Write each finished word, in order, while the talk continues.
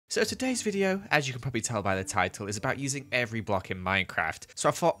So today's video, as you can probably tell by the title, is about using every block in Minecraft. So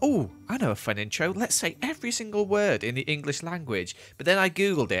I thought, oh, I know a fun intro. Let's say every single word in the English language. But then I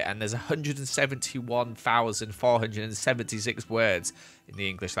googled it and there's 171,476 words in the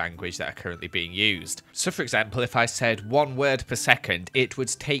English language that are currently being used. So for example, if I said 1 word per second, it would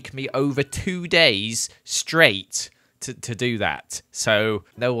take me over 2 days straight to do that. So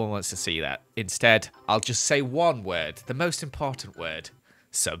no one wants to see that. Instead, I'll just say one word, the most important word.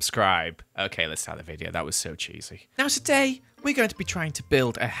 Subscribe. Okay, let's start the video. That was so cheesy. Now today, we're going to be trying to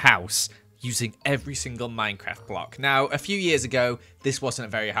build a house using every single Minecraft block. Now, a few years ago, this wasn't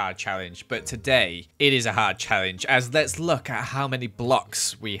a very hard challenge, but today, it is a hard challenge, as let's look at how many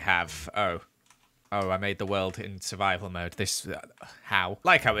blocks we have. Oh, I made the world in survival mode. How?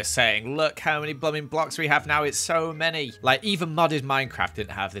 Like I was saying, look how many blooming blocks we have now. It's so many. Like, even modded Minecraft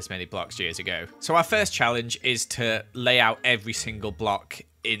didn't have this many blocks years ago. So our first challenge is to lay out every single block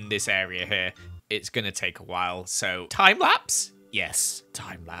in this area here. It's gonna take a while, so time lapse? Yes,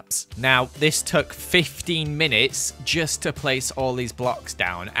 time lapse. Now, this took 15 minutes just to place all these blocks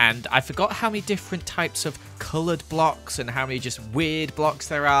down, and I forgot how many different types of colored blocks and how many just weird blocks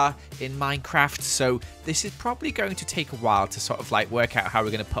there are in Minecraft, so this is probably going to take a while to sort of like work out how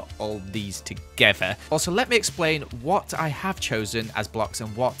we're going to put all these together. Also, let me explain what I have chosen as blocks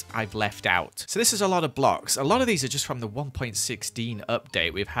and what I've left out. So this is a lot of blocks. A lot of these are just from the 1.16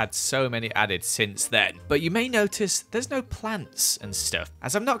 update. We've had so many added since then, but you may notice there's no plants and stuff,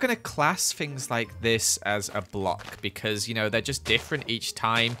 as I'm not going to class things like this as a block because, you know, they're just different each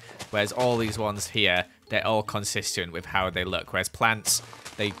time, whereas all these ones here, they're all consistent with how they look, whereas plants,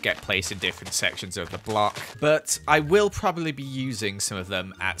 they get placed in different sections of the block. But I will probably be using some of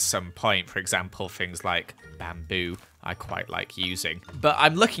them at some point. For example, things like bamboo, I quite like using. But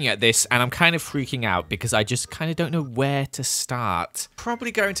I'm looking at this and I'm kind of freaking out because I just kind of don't know where to start.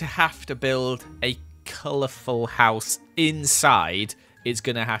 Probably going to have to build a colourful house inside. It's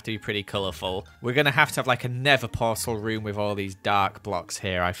going to have to be pretty colourful. We're going to have like a nether portal room with all these dark blocks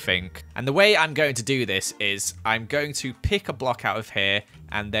here, I think. And the way I'm going to do this is I'm going to pick a block out of here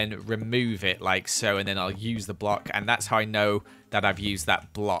and then remove it like so, and then I'll use the block, and that's how I know that I've used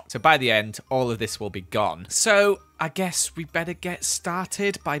that block. So by the end, all of this will be gone. So I guess we better get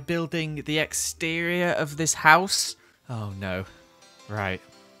started by building the exterior of this house. Oh no. Right.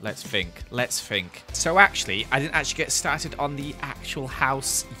 Let's think. So actually, I didn't actually get started on the actual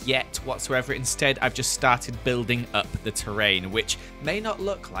house yet whatsoever. Instead, I've just started building up the terrain, which may not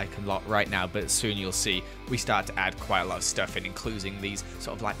look like a lot right now, but soon you'll see we start to add quite a lot of stuff in, including these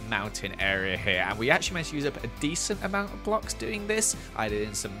sort of like mountain area here. And we actually managed to use up a decent amount of blocks doing this. I did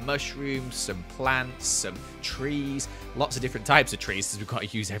in some mushrooms, some plants, some trees, lots of different types of trees, because we've got to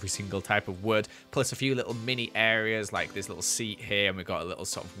use every single type of wood, plus a few little mini areas like this little seat here, and we've got a little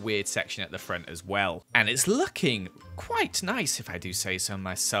sort of weird section at the front as well. And it's looking quite nice, if I do say so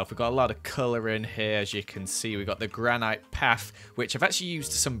myself. We've got a lot of colour in here, as you can see. We've got the granite path, which I've actually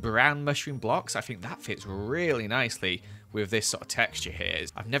used some brown mushroom blocks. I think that fits really nicely with this sort of texture here.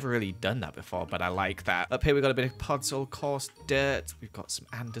 I've never really done that before, but I like that. Up here we've got a bit of podzol coarse dirt. We've got some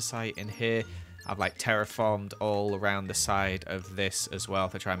andesite in here. I've like terraformed all around the side of this as well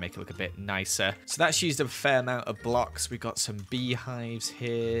to try and make it look a bit nicer. So that's used a fair amount of blocks. We've got some beehives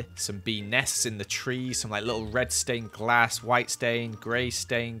here, some bee nests in the trees, some like little red stained glass, white stained, grey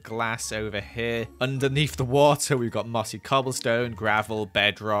stained glass over here. Underneath the water, we've got mossy cobblestone, gravel,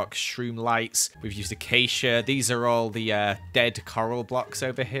 bedrock, shroom lights. We've used acacia. These are all the dead coral blocks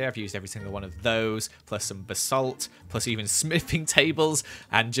over here. I've used every single one of those, plus some basalt, plus even smithing tables,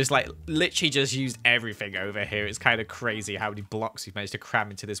 and just like literally just used everything over here. It's kind of crazy how many blocks we've managed to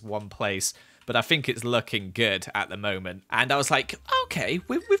cram into this one place, but I think it's looking good at the moment. And I was like, okay,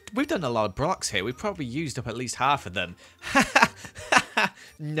 we've done a lot of blocks here. We've probably used up at least half of them.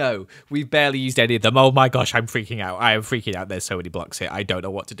 No, we've barely used any of them. Oh my gosh, I'm freaking out. I am freaking out. There's so many blocks here. I don't know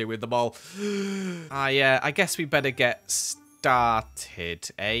what to do with them all. I guess we better get started,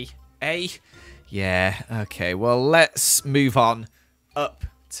 eh? Yeah, okay, well, let's move on up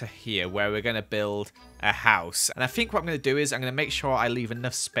to here where we're going to build a house. And I think what I'm going to do is I'm going to make sure I leave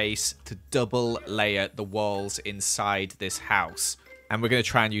enough space to double layer the walls inside this house. And we're going to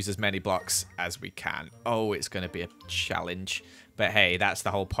try and use as many blocks as we can. Oh, it's going to be a challenge. But hey, that's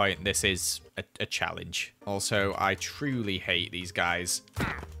the whole point. This is a challenge. Also, I truly hate these guys.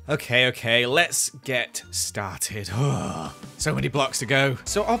 Okay, let's get started. So many blocks to go.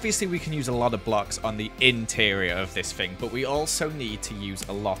 So obviously we can use a lot of blocks on the interior of this thing, but we also need to use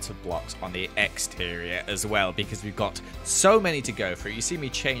a lot of blocks on the exterior as well, because we've got so many to go through. You see me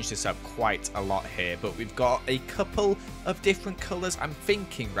change this up quite a lot here, but we've got a couple of different colors. I'm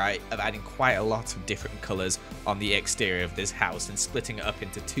thinking, right, of adding quite a lot of different colors on the exterior of this house and splitting it up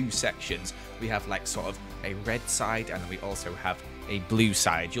into two sections. We have like sort of a red side, and then we also have a blue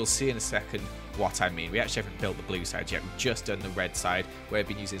side. You'll see in a second what I mean. We actually haven't built the blue side yet. We've just done the red side, where we've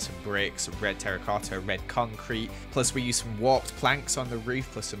been using some bricks, some red terracotta, red concrete, plus we use some warped planks on the roof,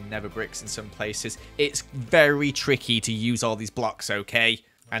 plus some nether bricks in some places. It's very tricky to use all these blocks, okay?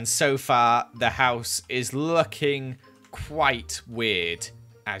 And so far, the house is looking quite weird,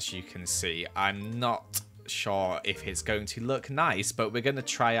 as you can see. I'm not sure if it's going to look nice, but we're going to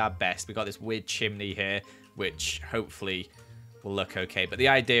try our best. We've got this weird chimney here, which hopefully will look okay. But the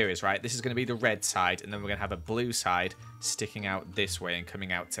idea is, right, this is going to be the red side, and then we're going to have a blue side sticking out this way and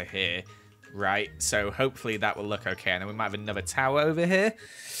coming out to here, right? So hopefully that will look okay. And then we might have another tower over here.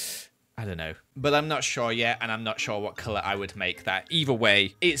 I don't know. But I'm not sure yet, and I'm not sure what colour I would make that. Either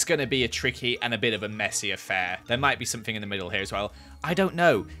way, it's going to be a tricky and a bit of a messy affair. There might be something in the middle here as well. I don't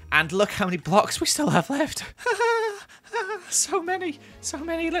know. And look how many blocks we still have left. So many.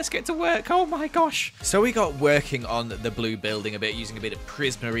 Let's get to work. Oh my gosh. So we got working on the blue building a bit, using a bit of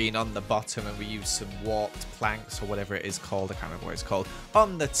prismarine on the bottom, and we used some warped planks or whatever it is called. I can't remember what it's called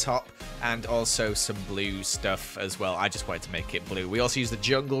on the top, and also some blue stuff as well. I just wanted to make it blue. We also used the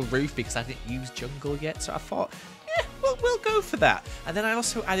jungle roof because I didn't use jungle yet, so I thought, yeah, we'll go for that. And then I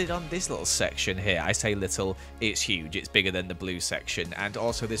also added on this little section here. I say little, it's huge. It's bigger than the blue section. And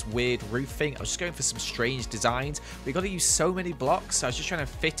also this weird roof thing. I was just going for some strange designs. We got to use so many blocks, so I was just trying to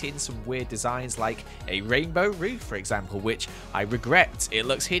fit in some weird designs, like a rainbow roof, for example, which I regret. It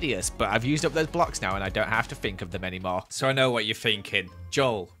looks hideous, but I've used up those blocks now, and I don't have to think of them anymore. So I know what you're thinking.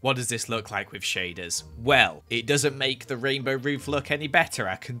 Joel, what does this look like with shaders? Well, it doesn't make the rainbow roof look any better,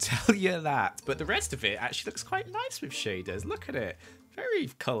 I can tell you that. But the rest of it actually looks quite nice with shaders. Look at it. Very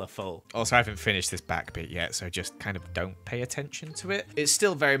colourful. Also, I haven't finished this back bit yet, so just kind of don't pay attention to it. It's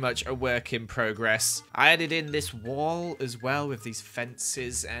still very much a work in progress. I added in this wall as well with these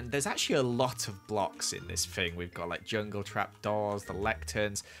fences, and there's actually a lot of blocks in this thing. We've got like jungle trapdoors, the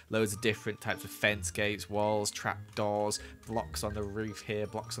lecterns, loads of different types of fence gates, walls, trapdoors, blocks on the roof here,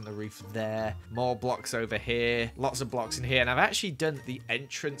 blocks on the roof there, more blocks over here, lots of blocks in here, and I've actually done the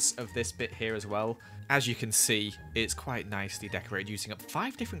entrance of this bit here as well. As you can see, it's quite nicely decorated using up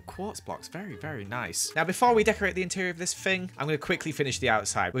 5 different quartz blocks. Very nice. Now, before we decorate the interior of this thing, I'm going to quickly finish the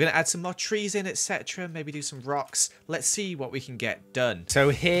outside. We're going to add some more trees in, etc. Maybe do some rocks. Let's see what we can get done. So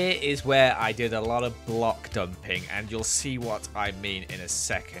here is where I did a lot of block dumping, and you'll see what I mean in a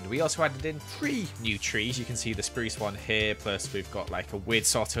second. We also added in 3 new trees. You can see the spruce one here, plus we've got like a weird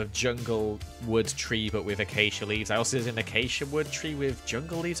sort of jungle wood tree, but with acacia leaves. I also did an acacia wood tree with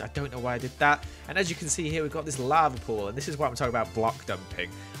jungle leaves. I don't know why I did that. And as you can see here, we've got this lava pool, and this is what I'm talking about block dumping.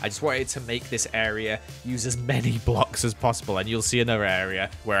 I just wanted to make this area use as many blocks as possible, and you'll see another area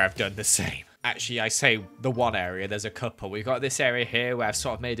where I've done the same. Actually, I say the one area, there's a couple. We've got this area here where I've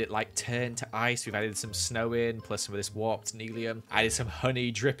sort of made it like turn to ice. We've added some snow in, plus some of this warped nelium. Added some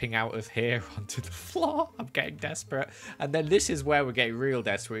honey dripping out of here onto the floor. I'm getting desperate. And then this is where we're getting real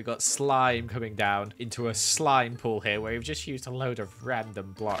desperate. We've got slime coming down into a slime pool here where we've just used a load of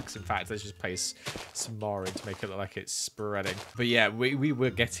random blocks. In fact, let's just place some more in to make it look like it's spreading. But yeah, we were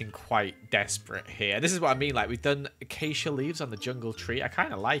getting quite desperate here. This is what I mean, like we've done acacia leaves on the jungle tree. I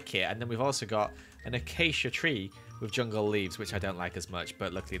kind of like it. And then we've also got an acacia tree with jungle leaves, which I don't like as much,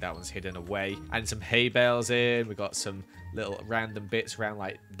 but luckily that one's hidden away. And some hay bales in. We've got some little random bits around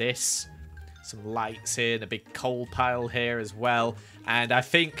like this. Some lights in, a big coal pile here as well. And I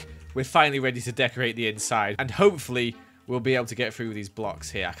think we're finally ready to decorate the inside. And hopefully we'll be able to get through these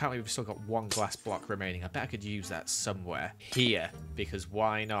blocks here. I can't believe we've still got 1 glass block remaining. I bet I could use that somewhere here, because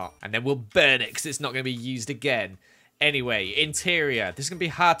why not? And then we'll burn it because it's not going to be used again. Anyway, interior. This is going to be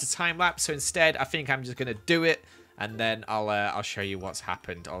hard to time-lapse, so instead, I think I'm just going to do it, and then I'll show you what's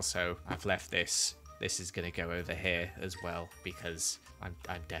happened. Also, I've left this. This is going to go over here as well, because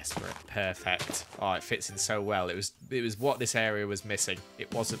I'm desperate. Perfect. Oh, it fits in so well. It was what this area was missing.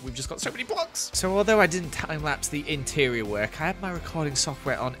 It wasn't. We've just got so many blocks. So although I didn't time-lapse the interior work, I had my recording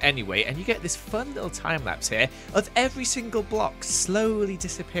software on anyway, and you get this fun little time-lapse here of every single block slowly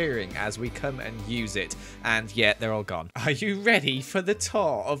disappearing as we come and use it. And yet they're all gone. Are you ready for the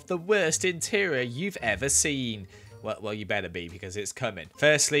tour of the worst interior you've ever seen? Well, you better be, because it's coming.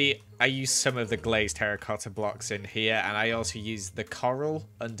 Firstly, I used some of the glazed terracotta blocks in here, and I also used the coral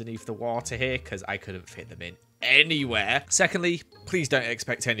underneath the water here, because I couldn't fit them in anywhere. Secondly, please don't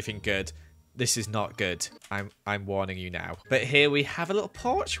expect anything good. This is not good. I'm warning you now. But here we have a little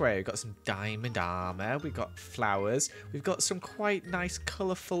porchway. We've got some diamond armor. We've got flowers. We've got some quite nice,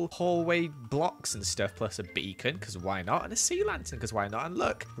 colourful hallway blocks and stuff, plus a beacon, because why not? And a sea lantern, because why not? And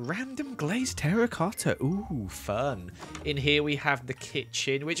look, random glazed terracotta. Ooh, fun. In here we have the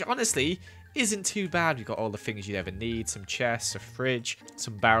kitchen, which honestly isn't too bad. We've got all the things you'd ever need. Some chests, a fridge,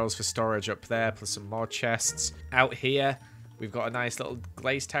 some barrels for storage up there, plus some more chests. Out here, we've got a nice little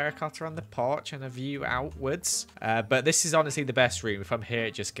glazed terracotta on the porch and a view outwards. But this is honestly the best room. If I'm here,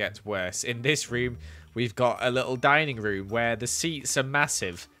 it just gets worse. In this room, we've got a little dining room where the seats are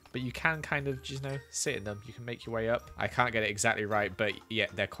massive, but you can kind of, you know, sit in them. You can make your way up. I can't get it exactly right, but yeah,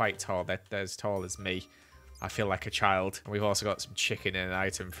 they're quite tall. They're as tall as me. I feel like a child. And we've also got some chicken in an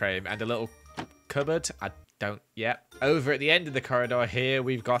item frame and a little cupboard. Over at the end of the corridor here,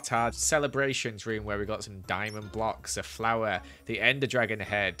 we've got our celebrations room where we've got some diamond blocks, a flower, the ender dragon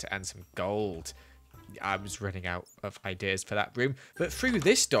head, and some gold. I was running out of ideas for that room. But through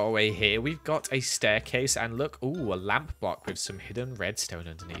this doorway here, we've got a staircase, and look, ooh, a lamp block with some hidden redstone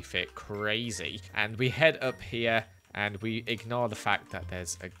underneath it. Crazy. And we head up here, and we ignore the fact that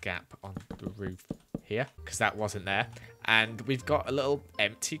there's a gap on the roof here, because that wasn't there. And we've got a little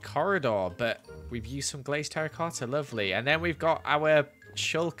empty corridor, but we've used some glazed terracotta. Lovely. And then we've got our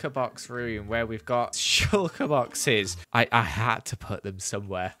shulker box room where we've got shulker boxes. I had to put them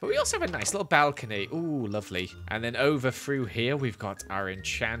somewhere. But we also have a nice little balcony. Ooh, lovely. And then over through here, we've got our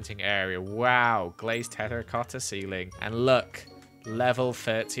enchanting area. Wow, glazed terracotta ceiling. And look, level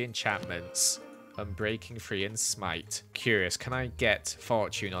 30 enchantments. Unbreaking Free and Smite. Curious, can I get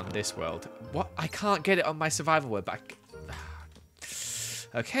fortune on this world? What? I can't get it on my survival world, but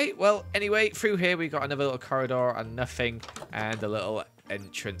okay, well, anyway, through here we got another little corridor and nothing, and a little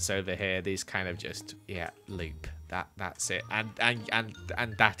entrance over here. These kind of just, yeah, loop. That's it. And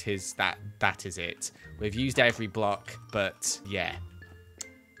that is it. We've used every block, but yeah.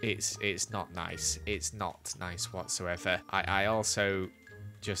 It's not nice. It's not nice whatsoever. I also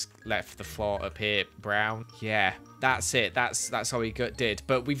just left the floor up here brown. Yeah, that's it. That's all we did.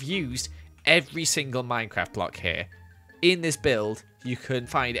 But we've used every single Minecraft block here. In this build, you can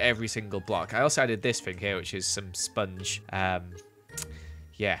find every single block. I also added this thing here, which is some sponge.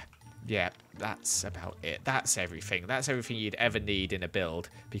 Yeah, that's about it. That's everything. That's everything you'd ever need in a build,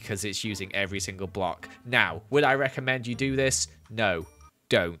 because it's using every single block. Now, would I recommend you do this? No,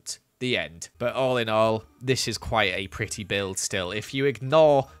 don't. The end. But all in all, this is quite a pretty build still. If you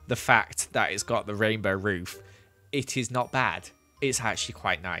ignore the fact that it's got the rainbow roof, it is not bad. It's actually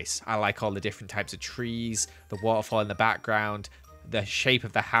quite nice. I like all the different types of trees, the waterfall in the background. The shape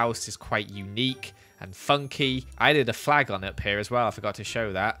of the house is quite unique and funky. I did a flag on it up here as well. I forgot to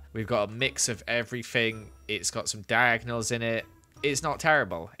show that. We've got a mix of everything. It's got some diagonals in it. It's not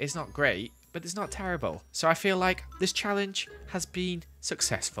terrible. It's not great, but it's not terrible. So I feel like this challenge has been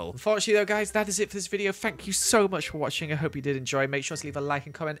successful. Unfortunately though, guys, that is it for this video. Thank you so much for watching. I hope you did enjoy. Make sure to leave a like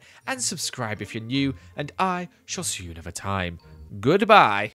and comment and subscribe if you're new, and I shall see you another time. Goodbye.